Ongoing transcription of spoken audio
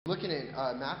Looking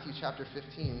at Matthew chapter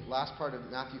 15, last part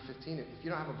of Matthew 15. If you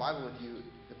don't have a Bible with you,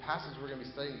 the passage we're going to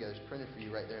be studying together is printed for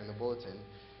you right there in the bulletin.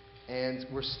 And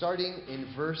we're starting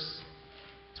in verse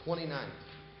 29.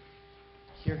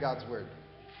 Hear God's word.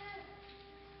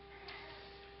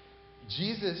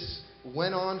 Jesus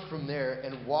went on from there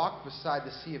and walked beside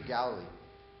the Sea of Galilee.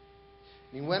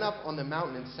 And he went up on the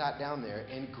mountain and sat down there,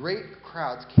 and great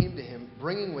crowds came to him,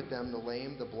 bringing with them the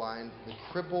lame, the blind, the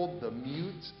crippled, the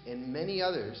mute, and many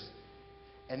others.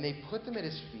 And they put them at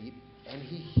his feet, and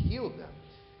he healed them.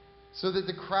 So that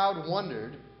the crowd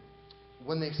wondered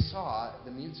when they saw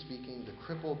the mute speaking, the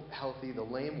crippled healthy, the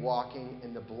lame walking,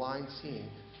 and the blind seeing.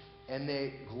 And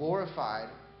they glorified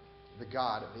the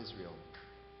God of Israel.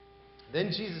 Then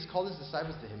Jesus called his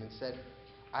disciples to him and said,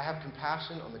 I have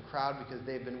compassion on the crowd because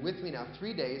they have been with me now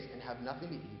 3 days and have nothing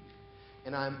to eat.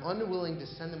 And I am unwilling to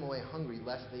send them away hungry,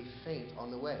 lest they faint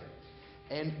on the way.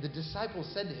 And the disciples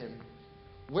said to him,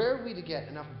 where are we to get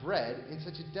enough bread in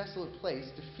such a desolate place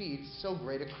to feed so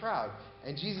great a crowd?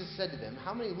 And Jesus said to them,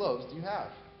 how many loaves do you have?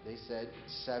 They said,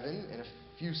 7 and a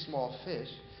few small fish.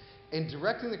 And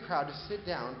directing the crowd to sit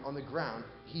down on the ground,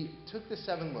 he took the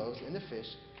 7 loaves and the fish,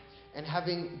 and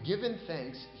having given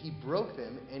thanks, he broke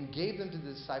them and gave them to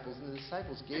the disciples, and the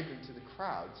disciples gave them to the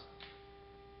crowds.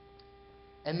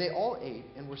 And they all ate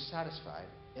and were satisfied,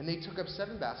 and they took up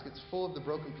 7 baskets full of the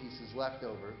broken pieces left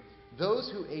over. Those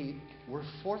who ate were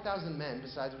 4,000 men,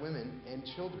 besides women and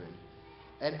children.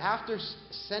 And after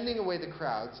sending away the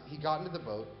crowds, he got into the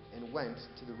boat and went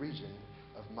to the region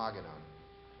of Magadan.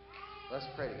 Let's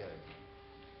pray together.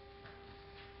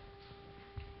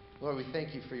 Lord, we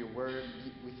thank you for your word.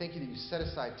 We thank you that you set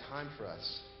aside time for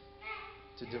us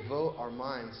to devote our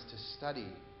minds to study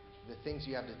the things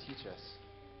you have to teach us.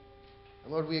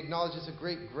 And Lord, we acknowledge it's a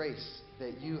great grace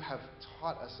that you have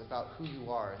taught us about who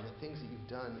you are and the things that you've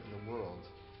done in the world.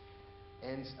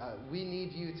 And we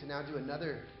need you to now do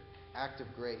another act of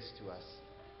grace to us,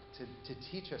 to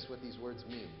teach us what these words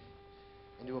mean,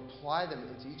 and to apply them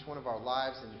into each one of our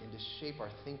lives and to shape our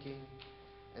thinking.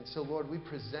 And so, Lord, we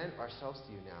present ourselves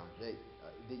to you now,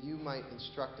 that you might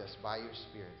instruct us by your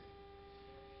Spirit.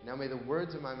 Now may the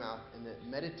words of my mouth and the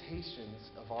meditations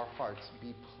of our hearts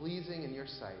be pleasing in your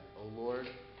sight, O Lord,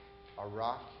 our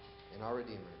rock and our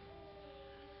Redeemer.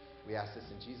 We ask this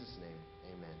in Jesus' name.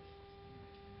 Amen.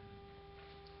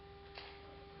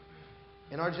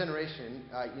 In our generation,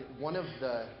 one of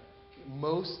the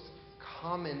most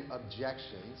common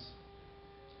objections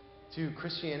to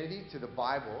Christianity, to the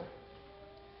Bible,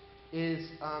 is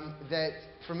that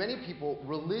for many people,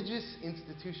 religious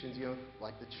institutions,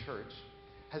 like the church,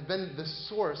 has been the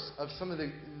source of some of the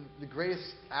greatest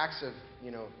acts of,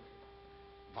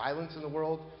 violence in the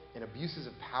world and abuses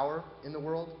of power in the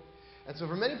world. And so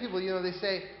for many people, they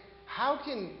say, how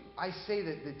can I say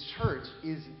that the church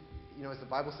is, as the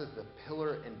Bible says, the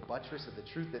pillar and buttress of the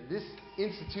truth, that this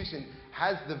institution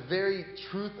has the very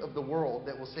truth of the world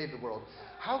that will save the world?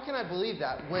 How can I believe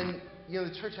that when,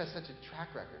 the church has such a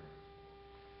track record?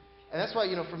 And that's why,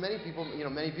 for many people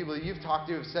that you've talked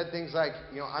to have said things like,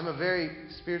 I'm a very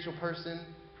spiritual person.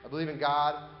 I believe in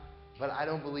God, but I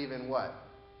don't believe in what?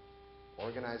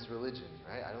 Organized religion,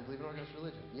 right? I don't believe in organized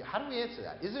religion. How do we answer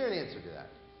that? Is there an answer to that?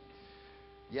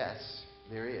 Yes,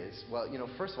 there is. Well,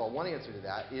 first of all, one answer to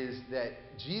that is that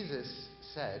Jesus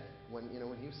said, when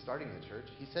he was starting the church,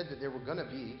 he said that there were going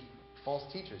to be false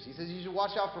teachers. He says you should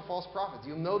watch out for false prophets.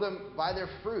 You'll know them by their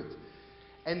fruit.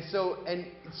 And so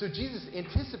Jesus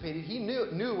anticipated, he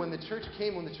knew when the church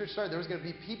came, when the church started, there was going to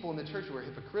be people in the church who were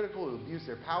hypocritical, who abused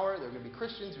their power. There were going to be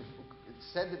Christians who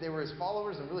said that they were his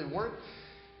followers and really weren't.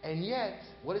 And yet,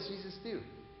 what does Jesus do?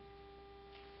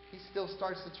 He still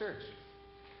starts the church.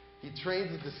 He trains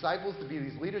his disciples to be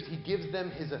these leaders. He gives them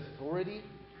his authority.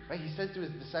 Right? He says to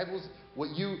his disciples,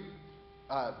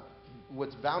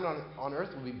 what's bound on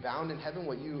earth will be bound in heaven.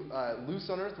 What you loose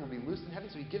on earth will be loosed in heaven.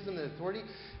 So he gives them the authority.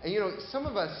 And, some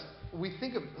of us, we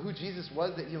think of who Jesus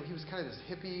was, that, he was kind of this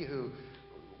hippie who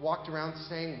walked around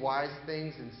saying wise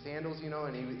things in sandals,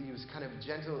 and he was kind of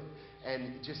gentle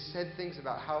and just said things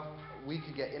about how we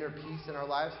could get inner peace in our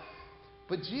lives.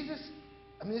 But Jesus,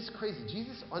 it's crazy.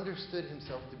 Jesus understood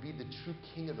himself to be the true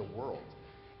king of the world.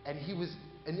 And he was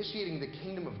initiating the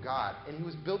kingdom of God. And he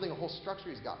was building a whole structure.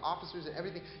 He's got officers and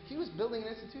everything. He was building an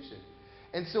institution.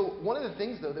 And so one of the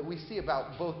things, though, that we see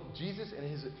about both Jesus and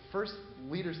his first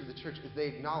leaders of the church is they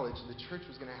acknowledged the church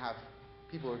was going to have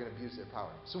people who are going to abuse their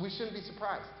power. So we shouldn't be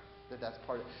surprised that that's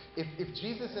part of it. If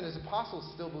Jesus and his apostles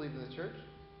still believed in the church,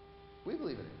 we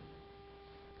believe in it.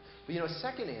 But, a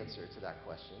second answer to that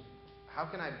question, how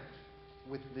can I,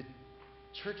 with the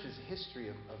church's history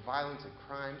of violence and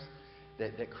crimes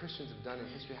that Christians have done in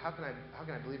history. How can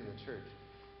I believe in the church?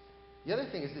 The other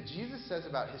thing is that Jesus says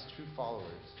about his true followers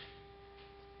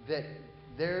that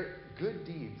their good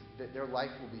deeds that their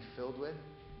life will be filled with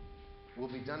will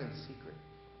be done in secret.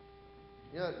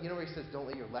 You know where he says, don't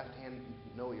let your left hand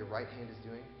know what your right hand is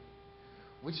doing?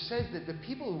 Which says that the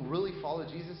people who really follow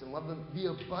Jesus and love them, the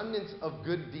abundance of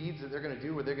good deeds that they're going to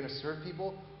do where they're going to serve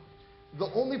people,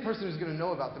 the only person who's going to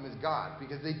know about them is God,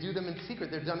 because they do them in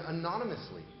secret. They're done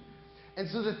anonymously. And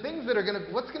so the things that are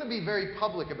what's going to be very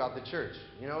public about the church?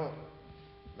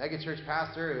 Mega church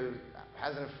pastor who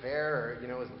has an affair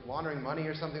or, is laundering money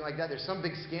or something like that. There's some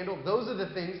big scandal. Those are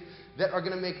the things that are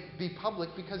going to be public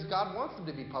because God wants them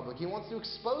to be public. He wants to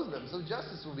expose them so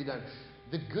justice will be done.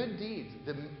 The good deeds,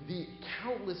 the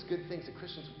countless good things that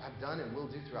Christians have done and will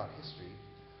do throughout history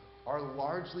are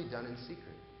largely done in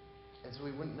secret. And so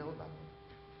we wouldn't know about them.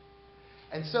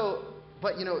 And so,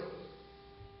 but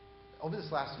over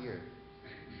this last year,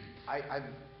 I've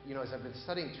as I've been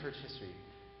studying church history,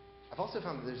 I've also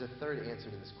found that there's a third answer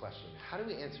to this question. How do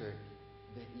we answer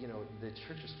the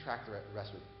church's track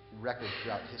record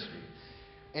throughout history?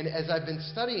 And as I've been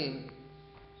studying,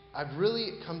 I've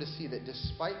really come to see that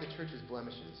despite the church's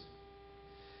blemishes,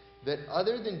 that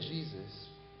other than Jesus,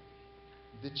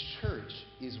 the church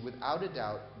is without a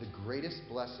doubt the greatest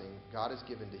blessing God has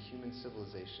given to human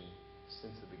civilization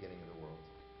since the beginning of the world.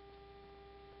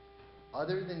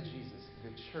 Other than Jesus,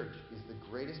 the church is the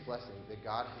greatest blessing that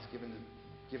God has given to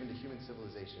human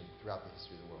civilization throughout the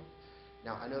history of the world.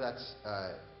 Now, I know that's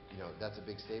a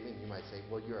big statement. You might say,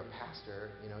 well, you're a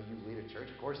pastor, you lead a church.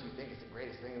 Of course you think it's the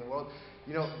greatest thing in the world.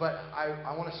 But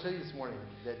I want to show you this morning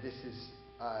that this is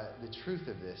the truth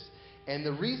of this. And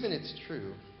the reason it's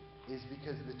true is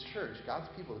because the church, God's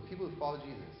people, the people who follow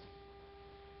Jesus,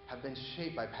 have been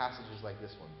shaped by passages like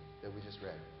this one that we just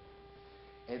read.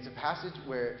 And it's a passage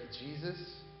where Jesus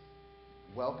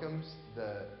welcomes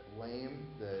the lame,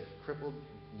 the crippled,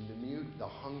 the mute, the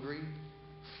hungry.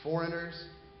 Foreigners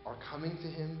are coming to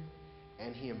him,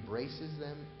 and he embraces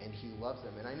them, and he loves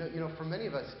them. And I know, for many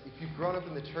of us, if you've grown up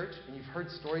in the church and you've heard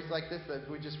stories like this that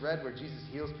we just read where Jesus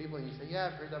heals people, and you say, yeah,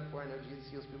 I've heard that before, I know Jesus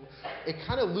heals people, it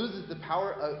kind of loses the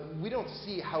power we don't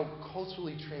see how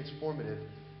culturally transformative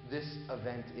this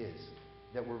event is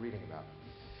that we're reading about.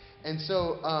 And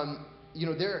so,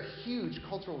 there are huge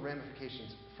cultural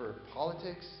ramifications for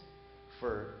politics,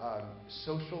 for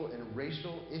social and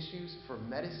racial issues, for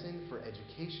medicine, for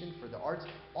education, for the arts.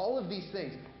 All of these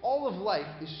things, all of life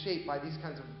is shaped by these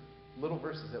kinds of little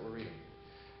verses that we're reading.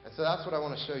 And so that's what I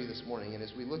want to show you this morning. And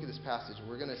as we look at this passage,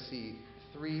 we're going to see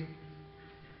three,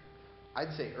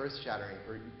 I'd say, earth-shattering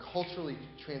or culturally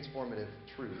transformative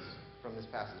truths from this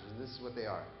passage. And this is what they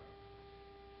are.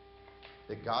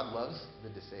 That God loves the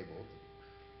disabled,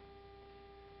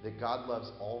 that God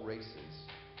loves all races,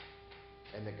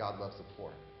 and that God loves the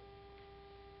poor.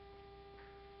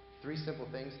 Three simple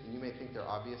things, and you may think they're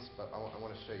obvious, but I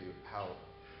want to show you how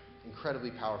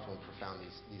incredibly powerful and profound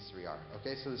these three are.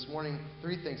 Okay, so this morning,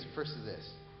 three things. First is this.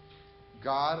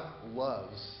 God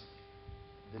loves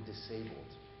the disabled.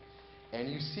 And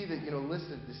you see that,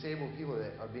 list of disabled people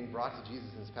that are being brought to Jesus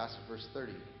in this passage, verse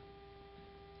 30.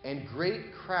 And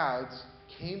great crowds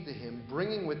came to him,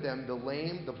 bringing with them the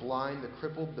lame, the blind, the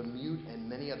crippled, the mute, and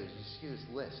many others. You see this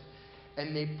list.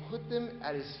 And they put them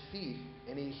at his feet,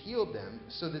 and he healed them,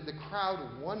 so that the crowd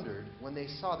wondered when they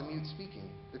saw the mute speaking,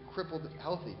 the crippled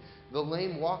healthy, the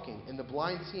lame walking, and the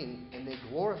blind seeing, and they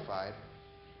glorified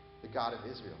the God of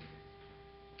Israel.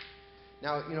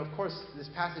 Now, of course, this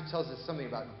passage tells us something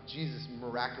about Jesus'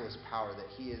 miraculous power, that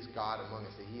he is God among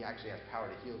us, that he actually has power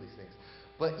to heal these things.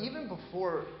 But even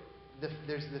before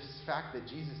there's this fact that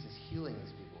Jesus is healing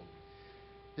these people,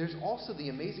 there's also the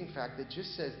amazing fact that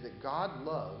just says that God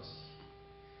loves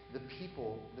the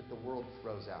people that the world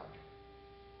throws out.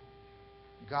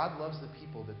 God loves the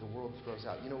people that the world throws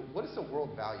out. What does the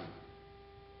world value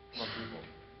among people?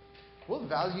 The world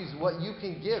values what you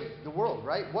can give the world,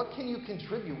 right? What can you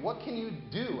contribute? What can you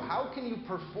do? How can you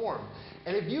perform?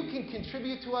 And if you can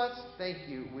contribute to us, thank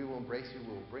you. We will embrace you.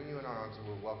 We will bring you in our arms and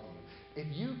we'll welcome you.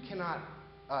 If you cannot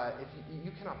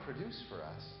produce for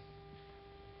us,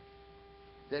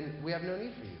 then we have no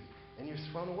need for you, and you're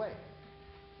thrown away.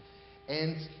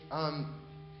 And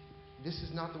this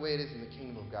is not the way it is in the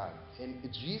kingdom of God. And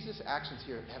Jesus' actions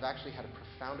here have actually had a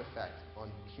profound effect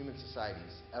on human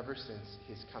societies ever since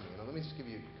his coming. And let me just give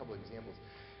you a couple of examples.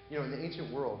 In the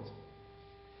ancient world,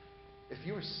 if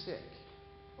you were sick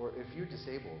or if you're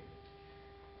disabled,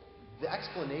 the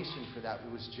explanation for that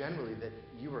was generally that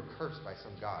you were cursed by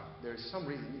some god. There's some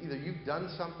reason. Either you've done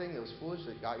something that was foolish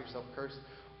that got yourself cursed,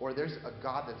 or there's a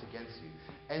God that's against you.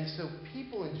 And so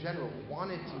people in general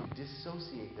wanted to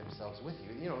dissociate themselves with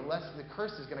you. Unless the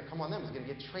curse is going to come on them, it's going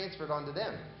to get transferred onto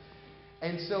them.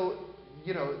 And so,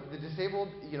 the disabled,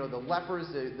 the lepers,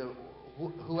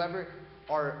 whoever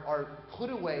are put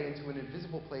away into an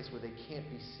invisible place where they can't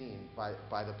be seen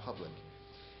by the public.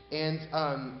 And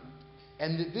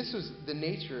this was the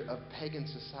nature of pagan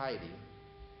society,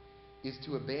 is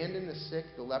to abandon the sick,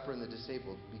 the leper, and the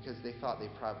disabled because they thought they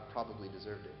probably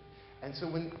deserved it. And so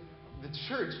when the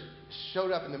church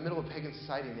showed up in the middle of pagan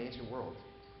society in the ancient world,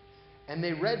 and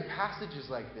they read passages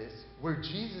like this, where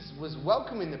Jesus was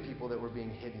welcoming the people that were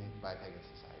being hidden by pagan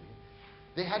society,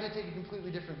 they had to take a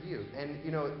completely different view. And,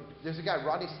 there's a guy,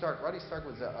 Rodney Stark. Rodney Stark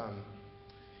was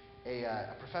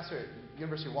a professor at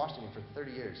University of Washington for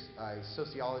 30 years. He's a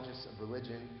sociologist of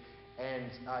religion,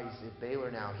 and he's at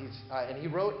Baylor now. And he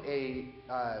wrote a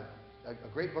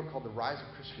great book called The Rise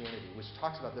of Christianity, which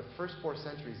talks about the first 4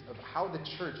 centuries of how the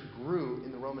church grew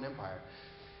in the Roman Empire.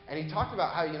 And he talked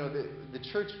about how, the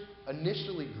church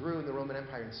initially grew in the Roman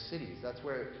Empire in cities. That's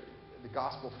where the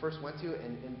gospel first went to.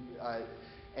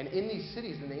 And in these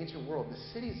cities in the ancient world, the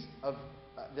cities of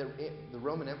the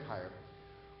Roman Empire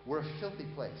were a filthy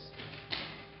place.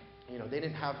 They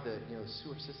didn't have the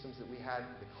sewer systems that we had,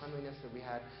 the cleanliness that we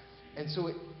had. And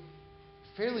so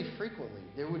fairly frequently,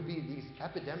 there would be these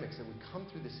epidemics that would come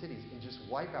through the cities and just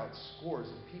wipe out scores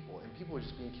of people, and people were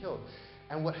just being killed.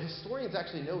 And what historians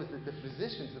actually know is that the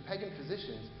pagan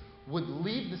physicians, would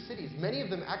leave the cities. Many of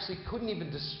them actually couldn't even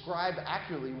describe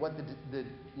accurately what the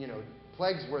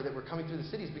plagues were that were coming through the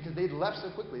cities because they'd left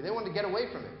so quickly. They wanted to get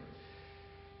away from it.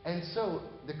 And so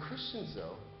the Christians,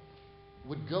 though,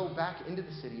 would go back into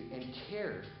the city and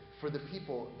care for the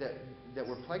people that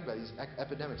were plagued by these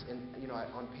epidemics. And,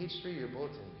 on page 3 of your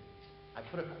bulletin, I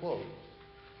put a quote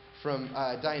from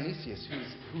Dionysius,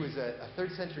 who is a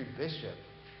 3rd century bishop,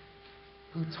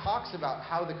 who talks about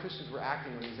how the Christians were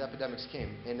acting when these epidemics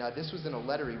came. And this was in a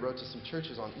letter he wrote to some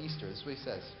churches on Easter. This is what he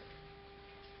says.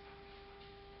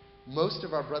 Most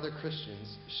of our brother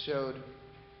Christians showed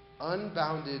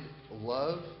unbounded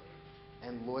love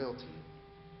and loyalty,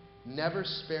 never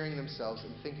sparing themselves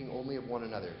and thinking only of one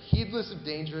another. Heedless of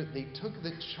danger, they took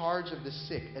the charge of the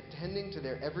sick, attending to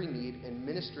their every need and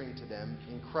ministering to them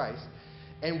in Christ,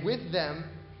 and with them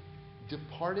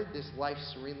departed this life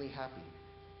serenely happy.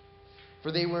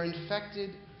 For they were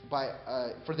infected by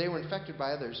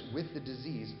others with the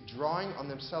disease, drawing on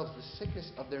themselves the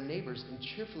sickness of their neighbors and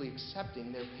cheerfully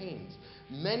accepting their pains.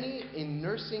 Many, in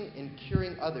nursing and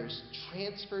curing others,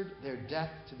 transferred their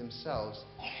death to themselves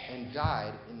and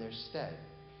died in their stead.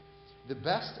 The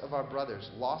best of our brothers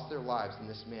lost their lives in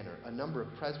this manner, a number of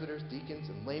presbyters, deacons,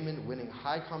 and laymen winning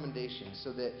high commendation,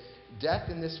 so that death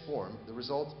in this form, the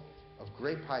result of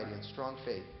great piety and strong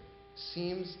faith,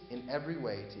 seems in every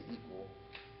way to equal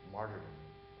martyrdom.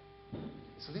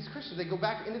 So these Christians, they go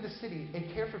back into the city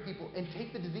and care for people and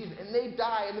take the disease, and they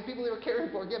die, and the people they were caring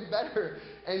for get better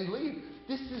and leave.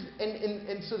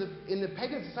 So in the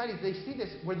pagan societies, they see this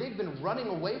where they've been running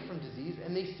away from disease,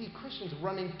 and they see Christians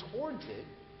running towards it.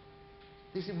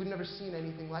 They say, we've never seen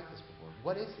anything like this before.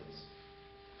 What is this?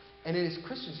 And as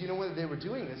Christians, what they were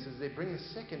doing this is they bring the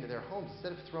sick into their homes.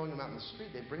 Instead of throwing them out in the street,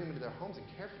 they bring them into their homes and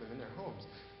care for them in their homes.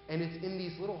 And it's in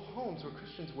these little homes where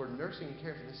Christians were nursing and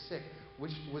caring for the sick,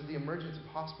 which was the emergence of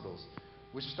hospitals,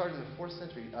 which started in the 4th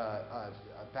century.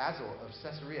 Basil of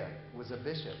Caesarea was a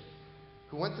bishop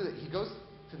who goes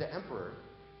to the emperor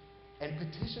and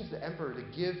petitions the emperor to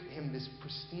give him this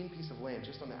pristine piece of land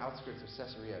just on the outskirts of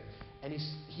Caesarea. And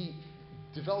he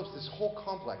develops this whole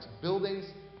complex, buildings,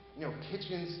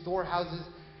 kitchens, storehouses,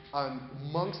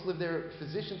 monks live there,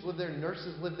 physicians live there,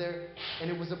 nurses live there, and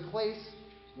it was a place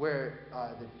where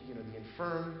the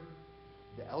infirm,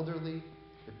 the elderly,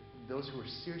 those who were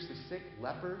seriously sick,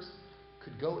 lepers,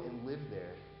 could go and live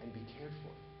there and be cared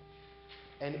for.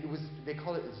 And they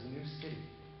called it this new city.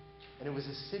 And it was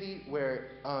a city where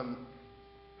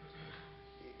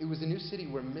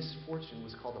misfortune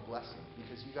was called a blessing,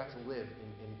 because you got to live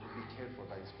and be cared for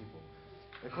by these people.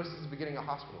 And of course, this is the beginning of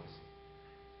hospitals.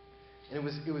 And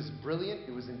it was brilliant,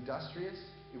 it was industrious,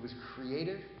 it was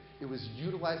creative, it was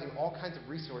utilizing all kinds of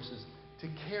resources to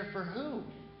care for who?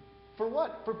 For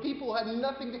what? For people who had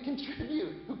nothing to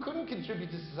contribute, who couldn't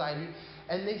contribute to society.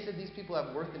 And they said these people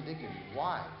have worth and dignity.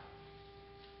 Why?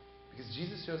 Because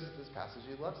Jesus shows us this passage,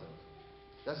 he loves them.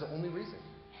 That's the only reason.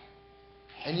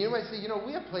 And you might say,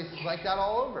 we have places like that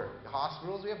all over.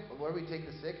 Hospitals, we have where we take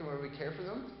the sick and where we care for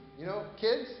them.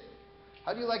 Kids,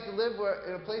 how do you like to live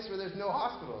in a place where there's no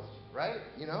hospitals, right?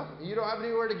 You don't have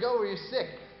anywhere to go where you're sick.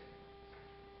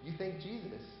 You thank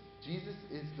Jesus. Jesus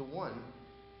is the one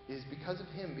is because of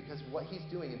him, because what he's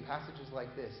doing in passages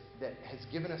like this, that has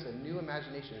given us a new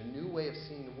imagination, a new way of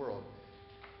seeing the world,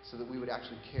 so that we would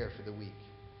actually care for the weak.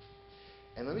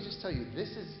 And let me just tell you, this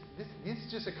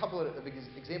is just a couple of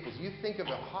examples. You think of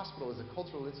a hospital as a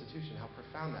cultural institution, how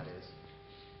profound that is.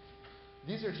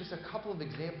 These are just a couple of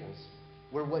examples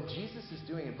where what Jesus is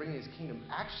doing in bringing his kingdom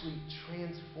actually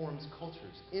transforms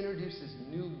cultures, introduces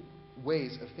new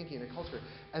ways of thinking in a culture.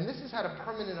 And this has had a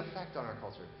permanent effect on our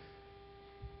culture.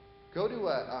 Go to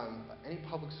any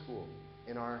public school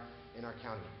in our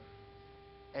county.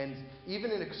 And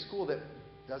even in a school that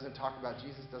doesn't talk about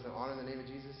Jesus, doesn't honor the name of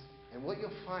Jesus, and what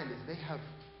you'll find is they have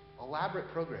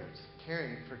elaborate programs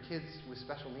caring for kids with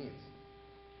special needs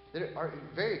that are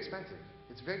very expensive.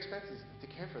 It's very expensive to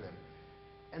care for them.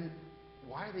 And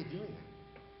why are they doing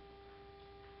that?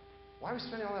 Why are we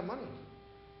spending all that money?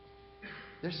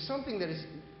 There's something that is,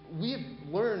 we have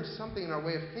learned something in our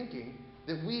way of thinking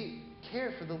that we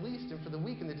care for the least and for the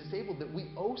weak and the disabled, that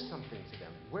we owe something to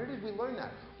them. Where did we learn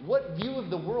that? What view of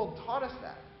the world taught us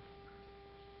that?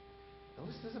 Now,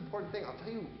 this is an important thing. I'll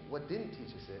tell you what didn't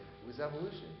teach us it. It was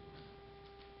evolution.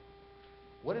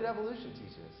 What did evolution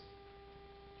teach us?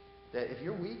 That if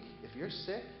you're weak, if you're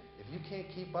sick, if you can't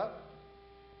keep up,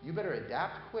 you better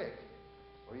adapt quick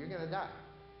or you're going to die.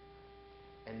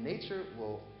 And nature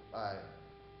will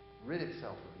rid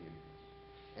itself of you.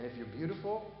 And if you're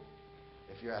beautiful,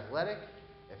 if you're athletic,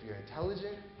 if you're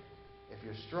intelligent, if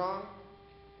you're strong,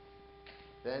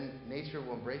 then nature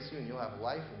will embrace you and you'll have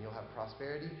life and you'll have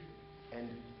prosperity. And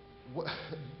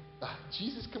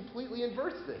Jesus completely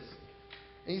inverts this.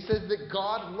 And he says that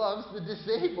God loves the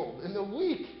disabled and the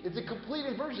weak. It's a complete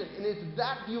inversion. And it's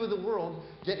that view of the world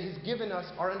that has given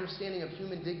us our understanding of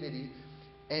human dignity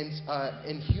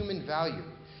and human value.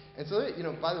 And so,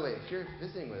 by the way, if you're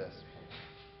visiting with us,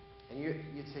 and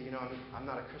you'd say, I'm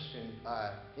not a Christian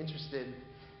interested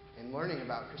in learning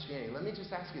about Christianity, let me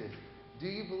just ask you this. Do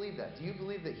you believe that? Do you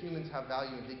believe that humans have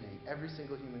value and dignity? Every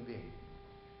single human being.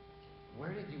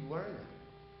 Where did you learn that?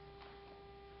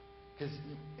 Because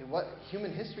what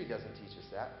human history doesn't teach us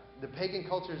that. The pagan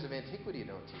cultures of antiquity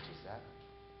don't teach us that.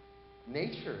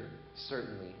 Nature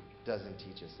certainly doesn't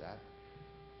teach us that.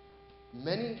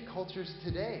 Many cultures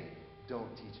today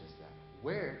don't teach us that.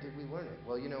 Where did we learn it?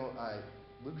 Well,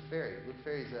 Luc Ferry. Luc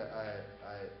Ferry is an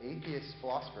atheist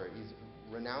philosopher. He's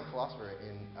a renowned philosopher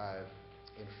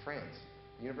in France,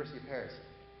 the University of Paris.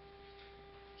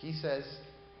 He says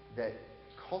that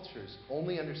cultures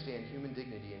only understand human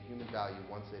dignity and human value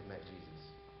once they've met Jesus.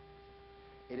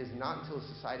 It is not until a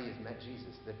society has met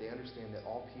Jesus that they understand that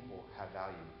all people have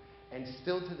value. And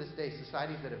still to this day,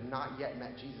 societies that have not yet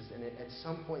met Jesus and at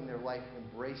some point in their life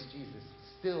embraced Jesus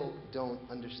still don't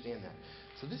understand that.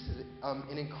 So this is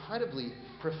an incredibly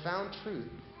profound truth,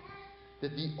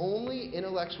 that the only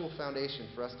intellectual foundation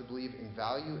for us to believe in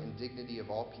value and dignity of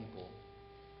all people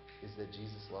is that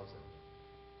Jesus loves them.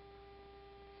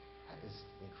 That is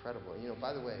incredible.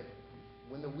 By the way,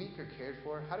 when the weak are cared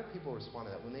for, how do people respond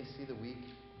to that? When they see the weak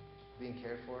being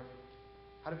cared for,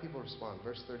 how do people respond?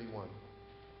 Verse 31.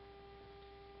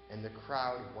 And the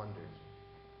crowd wondered.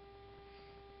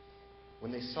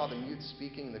 When they saw the mute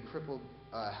speaking, and the crippled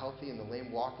healthy, and the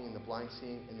lame walking, and the blind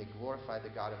seeing, and they glorified the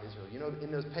God of Israel.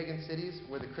 In those pagan cities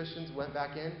where the Christians went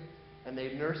back in, and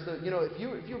they nursed the, if you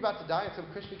were about to die and some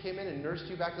Christian came in and nursed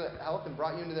you back to health and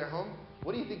brought you into their home,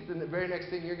 what do you think the very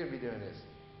next thing you're going to be doing is?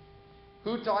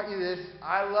 Who taught you this?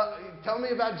 Tell me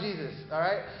about Jesus, all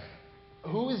right?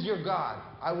 Who is your God?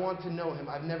 I want to know him.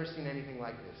 I've never seen anything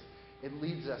like this. It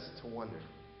leads us to wonder,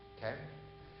 okay?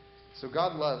 So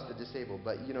God loves the disabled,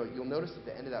 but you'll notice at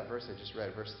the end of that verse I just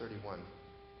read, verse 31,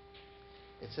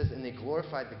 it says, and they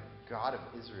glorified the God of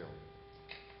Israel.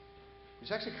 Which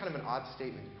is actually kind of an odd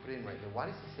statement to put in right there. Why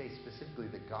does he say specifically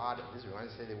the God of Israel? Why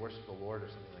does he say they worship the Lord or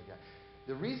something like that?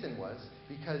 The reason was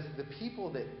because the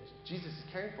people that Jesus is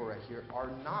caring for right here are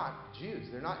not Jews.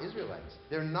 They're not Israelites.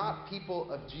 They're not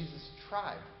people of Jesus'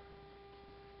 tribe.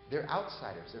 They're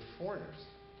outsiders. They're foreigners.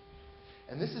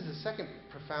 And this is the second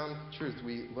profound truth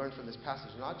we learn from this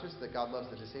passage. Not just that God loves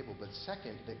the disabled, but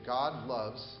second, that God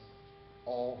loves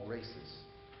all races.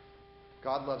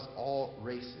 God loves all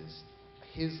races.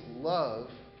 His love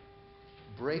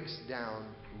breaks down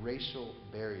racial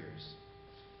barriers.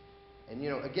 And,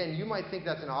 again, you might think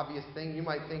that's an obvious thing. You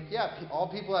might think, yeah,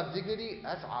 all people have dignity.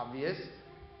 That's obvious.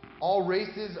 All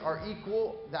races are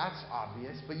equal. That's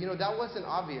obvious. But, that wasn't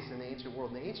obvious in the ancient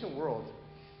world. In the ancient world,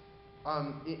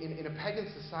 in a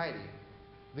pagan society,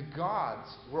 the gods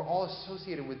were all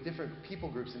associated with different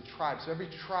people groups and tribes. So every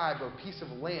tribe or piece of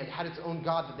land had its own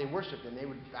god that they worshipped, and they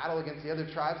would battle against the other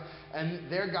tribes,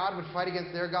 and their god would fight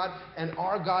against their god, and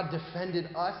our God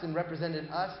defended us and represented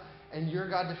us, and your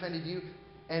God defended you.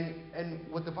 And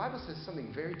what the Bible says is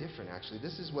something very different, actually.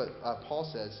 This is what Paul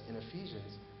says in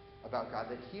Ephesians about God,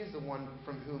 that he is the one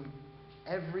from whom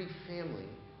every family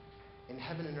in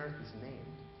heaven and earth is named.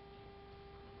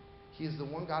 He is the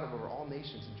one God over all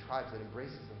nations and tribes that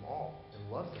embraces them all and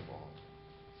loves them all.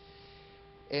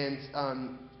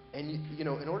 And you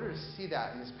know, in order to see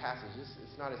that in this passage,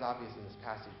 it's not as obvious in this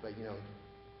passage, but you know,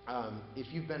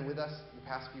 if you've been with us the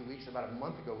past few weeks, about a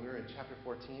month ago, we were in chapter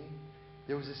 14.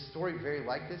 There was a story very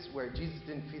like this where Jesus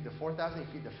didn't feed the 4,000,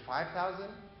 he feed the 5,000.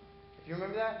 If you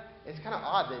remember that? It's kind of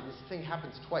odd that this thing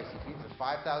happens twice. He feeds the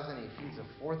 5,000, he feeds the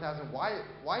 4,000. Why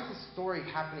is this story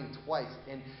happening twice?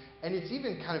 And it's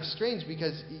even kind of strange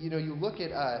because, you know, you look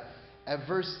at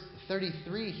verse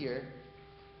 33 here,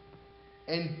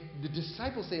 and the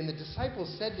disciples say, and the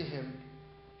disciples said to him,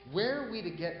 where are we to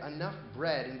get enough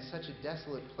bread in such a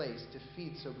desolate place to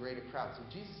feed so great a crowd? So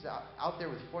Jesus is out there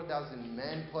with 4,000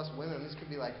 men plus women, and this could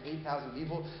be like 8,000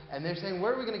 people, and they're saying,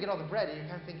 where are we going to get all the bread? And you're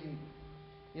kind of thinking,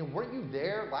 you know, weren't you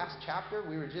there last chapter?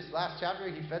 We were just last chapter,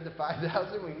 he fed the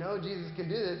 5,000. We know Jesus can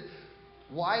do this.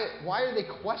 Why are they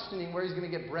questioning where he's going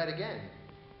to get bread again?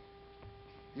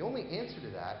 The only answer to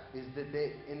that is that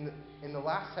they in the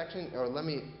last section, or let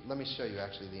me show you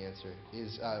actually the answer,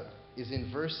 is in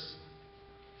verse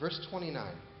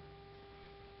 29.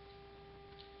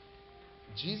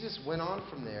 Jesus went on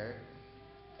from there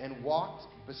and walked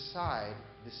beside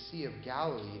the Sea of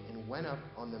Galilee and went up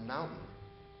on the mountain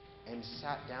and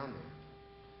sat down there.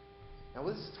 Now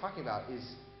what this is talking about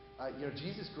is, you know,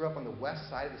 Jesus grew up on the west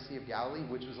side of the Sea of Galilee,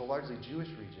 which was a largely Jewish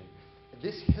region.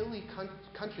 This hilly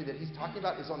country that he's talking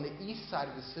about is on the east side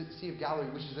of the Sea of Galilee,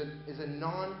 which is a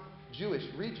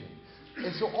non-Jewish region.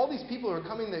 And so all these people who are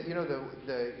coming, you know,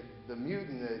 the mute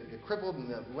and the crippled and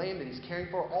the lame that he's caring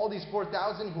for, all these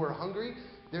 4,000 who are hungry,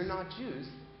 they're not Jews.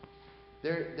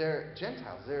 They're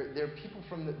Gentiles. They're people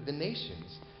from the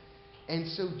nations. And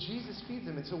so Jesus feeds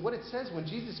them. And so what it says when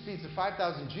Jesus feeds the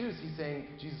 5,000 Jews, he's saying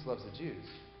Jesus loves the Jews.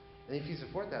 And he feeds the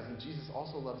 4,000, Jesus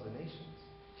also loves the nations.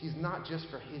 He's not just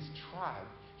for his tribe,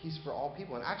 he's for all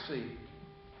people. And actually,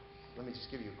 let me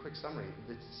just give you a quick summary.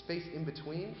 The space in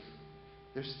between,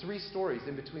 there's 3 stories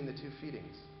in between the 2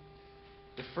 feedings.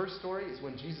 The first story is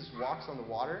when Jesus walks on the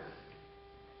water.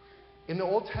 In the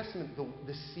Old Testament,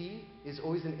 the sea is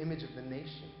always an image of the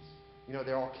nations. You know,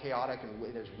 they're all chaotic, and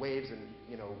there's waves and,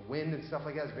 you know, wind and stuff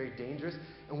like that. It's very dangerous.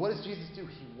 And what does Jesus do?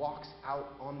 He walks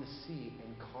out on the sea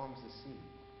and calms the sea.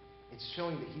 It's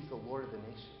showing that he's the Lord of the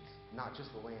nations. Not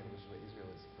just the land, which is what Israel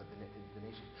is, but the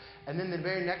nation. And then the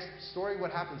very next story,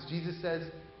 what happens? Jesus says,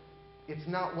 it's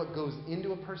not what goes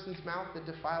into a person's mouth that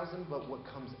defiles him, but what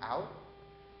comes out.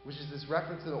 Which is this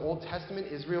reference to the Old Testament.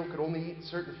 Israel could only eat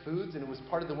certain foods, and it was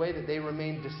part of the way that they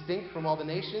remained distinct from all the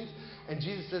nations. And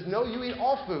Jesus says, no, you eat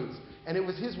all foods. And it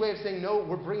was his way of saying, no,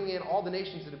 we're bringing in all the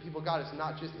nations that the people of God. It's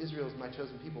not just Israel as my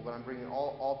chosen people, but I'm bringing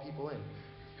all people in.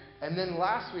 And then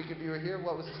last week, if you were here,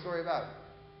 what was the story about?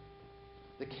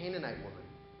 The Canaanite woman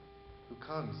who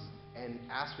comes and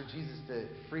asks for Jesus to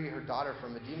free her daughter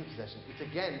from a demon possession. It's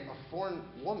again a foreign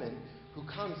woman who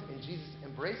comes, and Jesus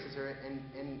embraces her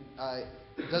and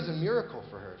does a miracle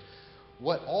for her.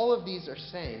 What all of these are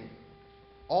saying,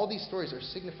 all these stories are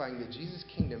signifying that Jesus'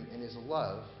 kingdom and his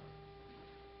love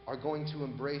are going to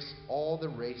embrace all the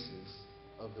races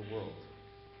of the world.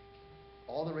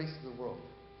 All the races of the world.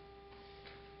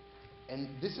 And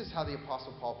this is how the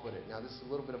Apostle Paul put it. Now, this is a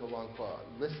little bit of a long quote.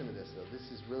 Listen to this, though. This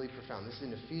is really profound. This is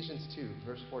in Ephesians 2,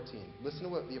 verse 14. Listen to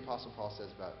what the Apostle Paul says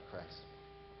about Christ.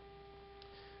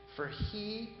 For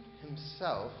he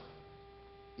himself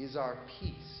is our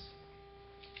peace,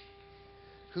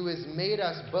 who has made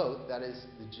us both, that is,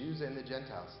 the Jews and the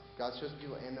Gentiles, God's chosen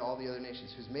people and all the other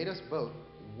nations, who's made us both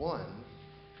one,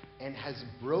 and has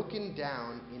broken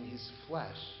down in his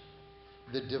flesh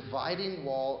the dividing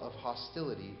wall of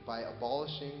hostility by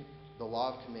abolishing the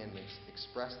law of commandments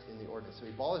expressed in the ordinance. So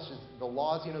he abolishes the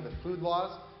laws, you know, the food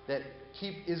laws that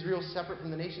keep Israel separate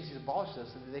from the nations. He's abolished those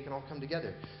so that they can all come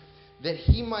together. That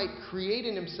he might create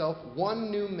in himself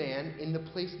one new man in the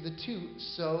place of the two,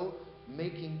 so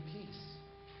making peace.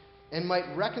 And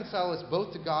might reconcile us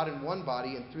both to God in one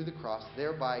body and through the cross,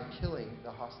 thereby killing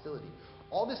the hostility.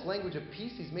 All this language of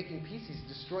peace, he's making peace, he's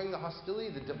destroying the hostility,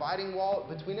 the dividing wall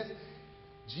between us.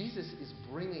 Jesus is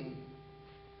bringing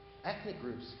ethnic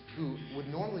groups who would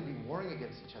normally be warring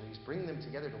against each other. He's bringing them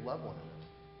together to love one another.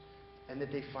 And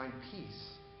that they find peace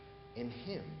in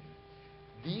him.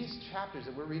 These chapters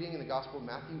that we're reading in the Gospel of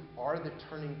Matthew are the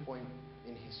turning point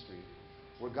in history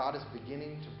where God is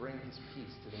beginning to bring his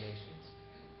peace to the nations.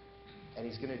 And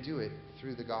he's going to do it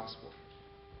through the gospel.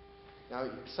 Now,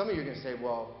 some of you are going to say,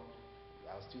 well,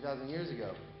 that was 2,000 years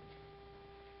ago.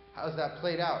 How's that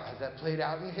played out? Has that played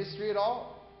out in history at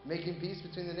all? Making peace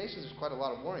between the nations? There's quite a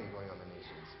lot of warring going on in the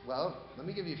nations. Well, let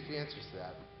me give you a few answers to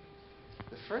that.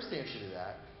 The first answer to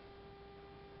that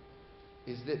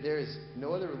is that there is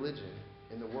no other religion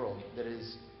in the world that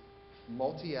is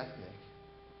multi-ethnic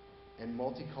and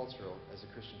multicultural as a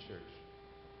Christian church.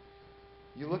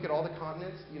 You look at all the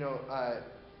continents,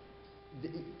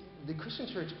 the Christian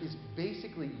church is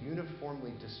basically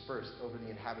uniformly dispersed over the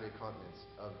inhabited continents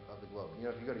of the globe.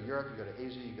 If you go to Europe, you go to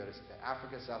Asia, you go to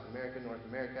Africa, South America, North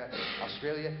America,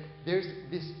 Australia, there's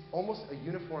this almost a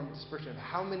uniform dispersion of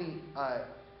how many,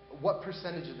 what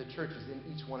percentage of the church is in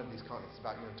each one of these continents,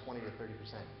 about 20 to 30%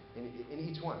 in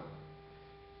each one.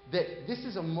 That this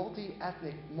is a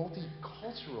multi-ethnic,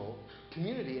 multicultural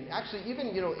community. And actually, even,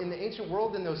 in the ancient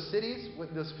world, in those cities,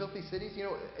 those filthy cities,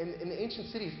 in the ancient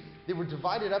cities, they were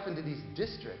divided up into these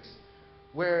districts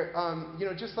where,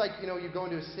 just like, you go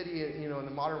into a city, in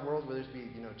the modern world where there's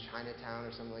Chinatown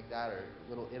or something like that, or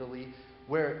Little Italy,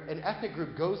 where an ethnic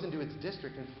group goes into its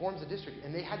district and forms a district,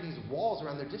 and they had these walls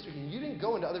around their district, and you didn't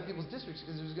go into other people's districts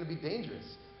because it was going to be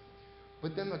dangerous.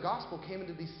 But then the gospel came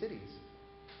into these cities.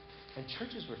 And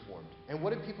churches were formed. And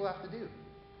what did people have to do?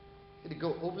 They had to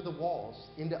go over the walls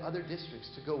into other districts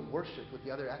to go worship with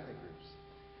the other ethnic groups.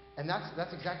 And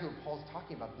that's exactly what Paul's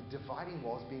talking about, the dividing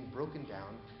walls being broken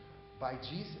down by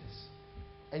Jesus.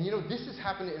 And this has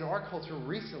happened in our culture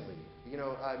recently.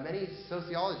 Many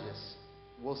sociologists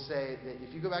will say that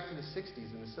if you go back to the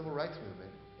 60s and the civil rights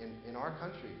movement in our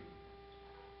country,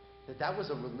 that was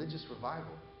a religious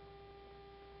revival.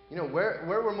 Where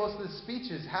were most of the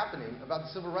speeches happening about the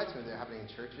civil rights movement? They're happening in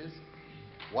churches.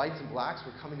 Whites and blacks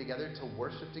were coming together to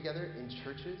worship together in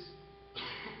churches.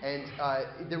 And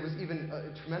there was even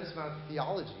a tremendous amount of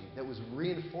theology that was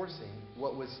reinforcing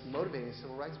what was motivating the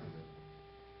civil rights movement.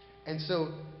 And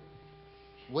so,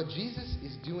 what Jesus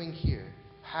is doing here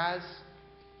has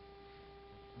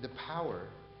the power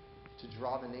to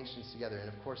draw the nations together. And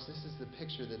of course, this is the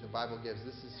picture that the Bible gives.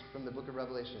 This is from the book of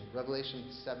Revelation, Revelation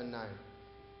 7:9.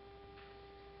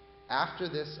 After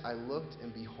this I looked,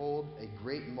 and behold, a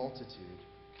great multitude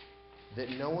that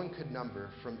no one could number,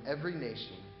 from every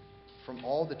nation, from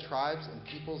all the tribes and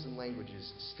peoples and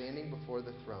languages, standing before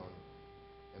the throne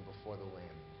and before the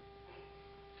Lamb.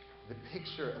 The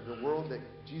picture of the world that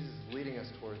Jesus is leading us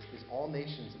towards is all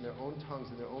nations in their own tongues,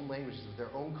 in their own languages, with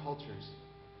their own cultures,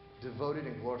 devoted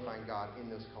and glorifying God in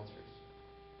those cultures.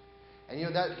 And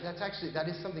that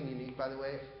is something unique, by the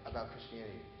way, about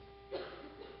Christianity.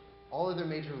 All other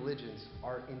major religions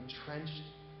are entrenched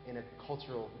in a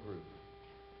cultural group.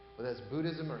 Whether that's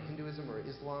Buddhism or Hinduism or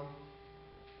Islam,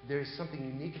 there's something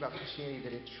unique about Christianity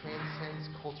that it transcends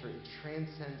culture, it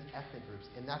transcends ethnic groups,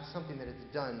 and that's something that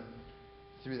it's done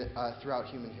throughout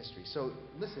human history. So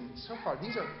listen, so far,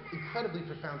 these are incredibly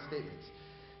profound statements.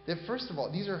 That first of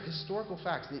all, these are historical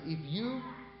facts, that if you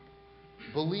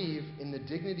believe in the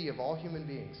dignity of all human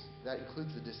beings, that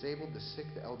includes the disabled, the sick,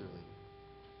 the elderly,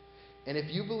 and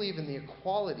if you believe in the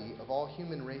equality of all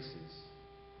human races,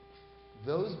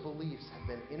 those beliefs have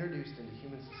been introduced into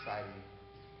human society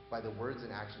by the words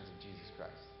and actions of Jesus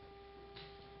Christ.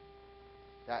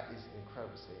 That is an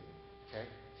incredible statement, okay?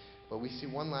 But we see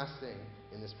one last thing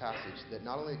in this passage, that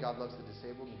not only God loves the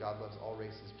disabled and God loves all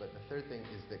races, but the third thing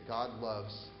is that God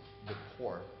loves the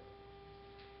poor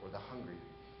or the hungry.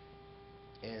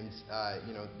 And,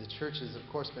 the church has, of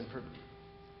course, been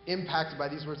impacted by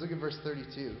these words. Look at verse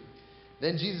 32.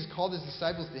 Then Jesus called his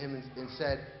disciples to him and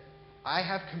said, I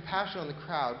have compassion on the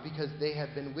crowd because they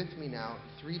have been with me now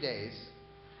 3 days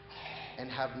and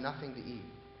have nothing to eat.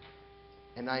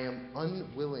 And I am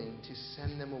unwilling to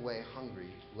send them away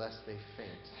hungry, lest they faint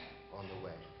on the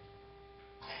way.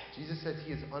 Jesus says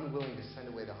he is unwilling to send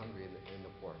away the hungry and the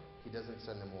poor. He doesn't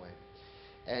send them away.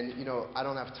 And, I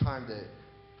don't have time to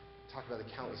talk about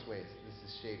the countless ways this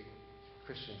has shaped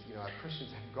Christians.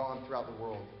 Christians have gone throughout the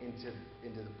world into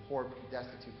the poor,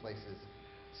 destitute places,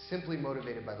 simply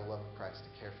motivated by the love of Christ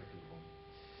to care for people.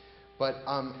 But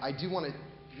I do want to,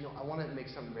 I want to make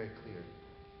something very clear.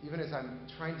 Even as I'm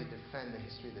trying to defend the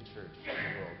history of the church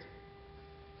in the world,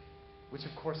 which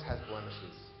of course has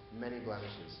blemishes, many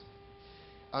blemishes.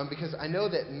 Because I know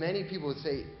that many people would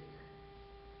say,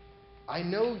 I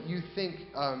know you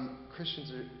think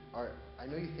Christians I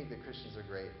know you think that Christians are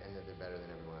great and that they're better than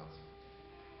everyone else.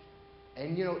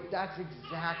 And that's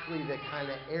exactly the kind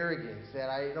of arrogance that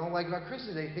I don't like about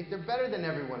Christians. They think they're better than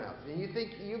everyone else. And you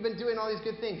think you've been doing all these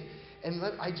good things. And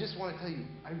I just want to tell you,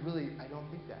 I don't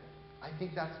think that. I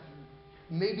think that's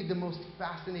maybe the most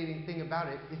fascinating thing about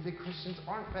it is that Christians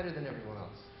aren't better than everyone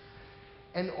else.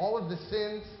 And all of the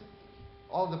sins,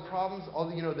 all of the problems, all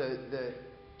the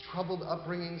troubled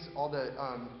upbringings, all the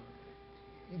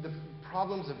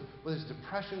problems of whether it's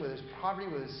depression, whether it's poverty,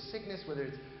 whether it's sickness, whether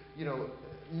it's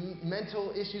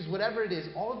mental issues, whatever it is,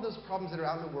 all of those problems that are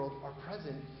out in the world are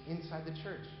present inside the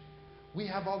church. We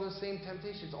have all those same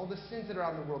temptations. All the sins that are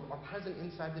out in the world are present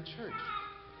inside the church.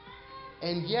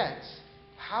 And yet,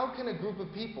 how can a group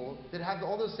of people that have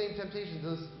all those same temptations,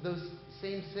 those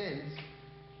same sins,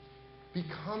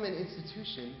 become an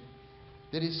institution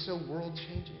that is so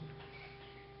world-changing?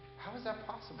 How is that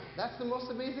possible? That's the most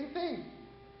amazing thing.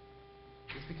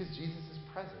 It's because Jesus is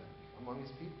present among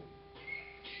his people.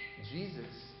 Jesus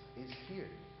is here.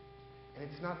 And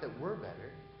it's not that we're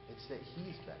better, it's that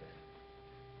he's better.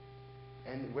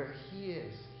 And where he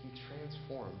is, he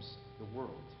transforms the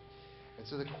world. And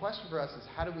so the question for us is,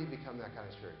 how do we become that kind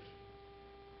of church?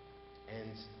 And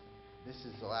this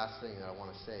is the last thing that I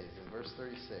want to say, is in verse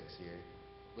 36 here.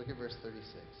 Look at verse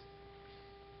 36.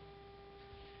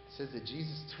 It says that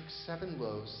Jesus took 7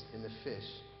 loaves and the fish,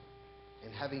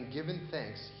 and having given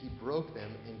thanks, he broke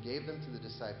them and gave them to the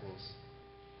disciples,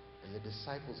 and the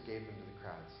disciples gave them to the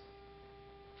crowds.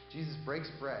 Jesus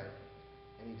breaks bread,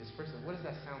 and he disperses them. What does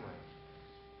that sound like?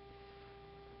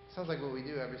 It sounds like what we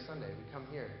do every Sunday. We come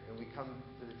here, and we come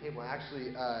to the table. And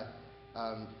actually,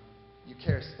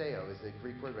 Eucharisteo is the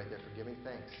Greek word right there for giving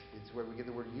thanks. It's where we get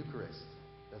the word Eucharist.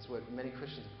 That's what many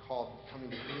Christians have called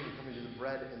coming to communion, coming to the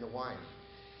bread and the wine.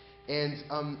 And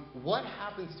what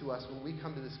happens to us when we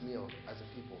come to this meal as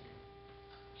a people?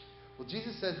 Well,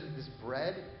 Jesus says that this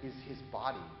bread is his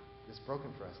body that's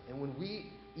broken for us. And when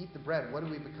we eat the bread, what do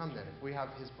we become then? If we have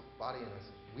his body in us,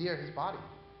 we are his body.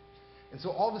 And so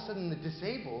all of a sudden, the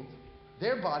disabled,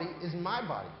 their body is my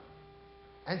body.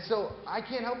 And so I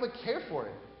can't help but care for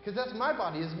it, because that's my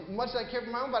body. As much as I care for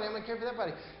my own body, I'm going to care for that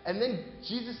body. And then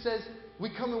Jesus says, we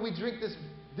come and we drink this.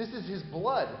 This is his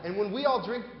blood. And when we all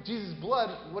drink Jesus'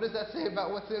 blood, what does that say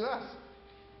about what's in us?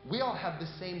 We all have the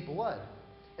same blood.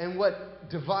 And what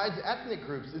divides ethnic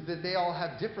groups is that they all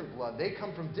have different blood. They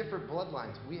come from different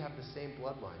bloodlines. We have the same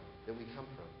bloodline that we come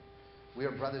from. We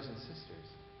are brothers and sisters.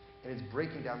 And it's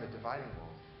breaking down the dividing wall.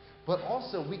 But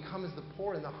also, we come as the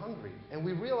poor and the hungry. And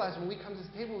we realize when we come to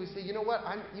this table, we say, you know what?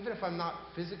 Even if I'm not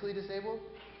physically disabled,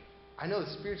 I know that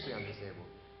spiritually I'm disabled.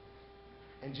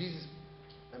 And Jesus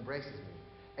embraces me.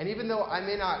 And even though I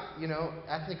may not,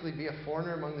 ethnically be a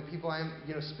foreigner among the people I am,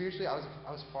 spiritually I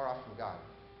was far off from God.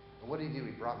 And what did he do?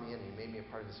 He brought me in. He made me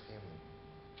a part of his family.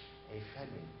 And he fed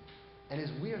me. And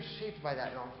as we are shaped by that,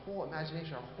 and our whole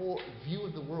imagination, our whole view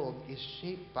of the world is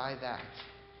shaped by that,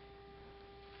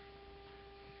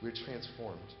 we're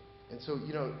transformed. And so,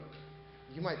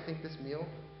 you might think this meal,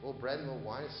 a little bread and a little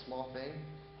wine, is a small thing,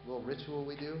 a little ritual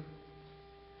we do.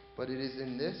 But it is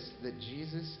in this that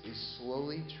Jesus is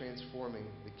slowly transforming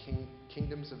the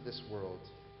kingdoms of this world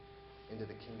into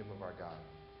the kingdom of our God.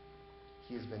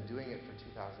 He has been doing it for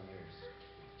 2,000 years.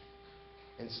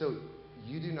 And so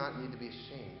you do not need to be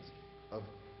ashamed of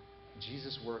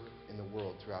Jesus' work in the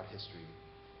world throughout history.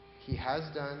 He has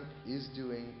done, is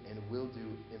doing, and will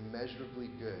do immeasurably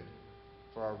good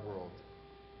for our world.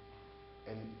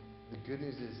 And the good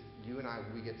news is, you and I,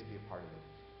 we get to be a part of it.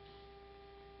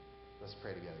 Let's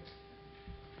pray together.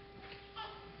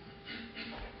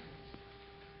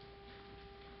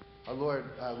 Our Lord,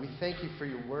 we thank you for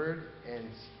your word, and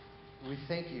we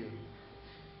thank you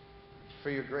for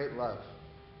your great love.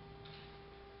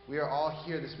 We are all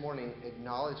here this morning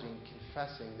acknowledging,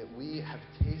 confessing that we have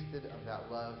tasted of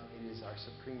that love. It is our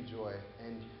supreme joy.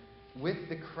 And with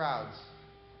the crowds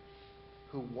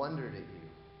who wondered at you,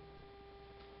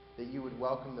 that you would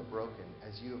welcome the broken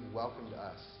as you have welcomed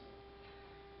us,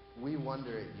 we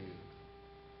wonder at you,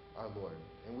 our Lord.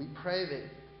 And we pray that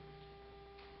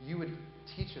you would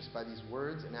teach us by these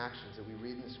words and actions that we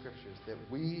read in the Scriptures, that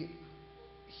we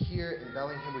here in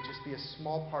Bellingham would just be a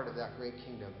small part of that great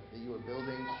kingdom that you are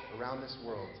building around this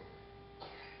world.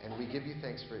 And we give you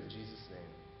thanks for it in Jesus' name.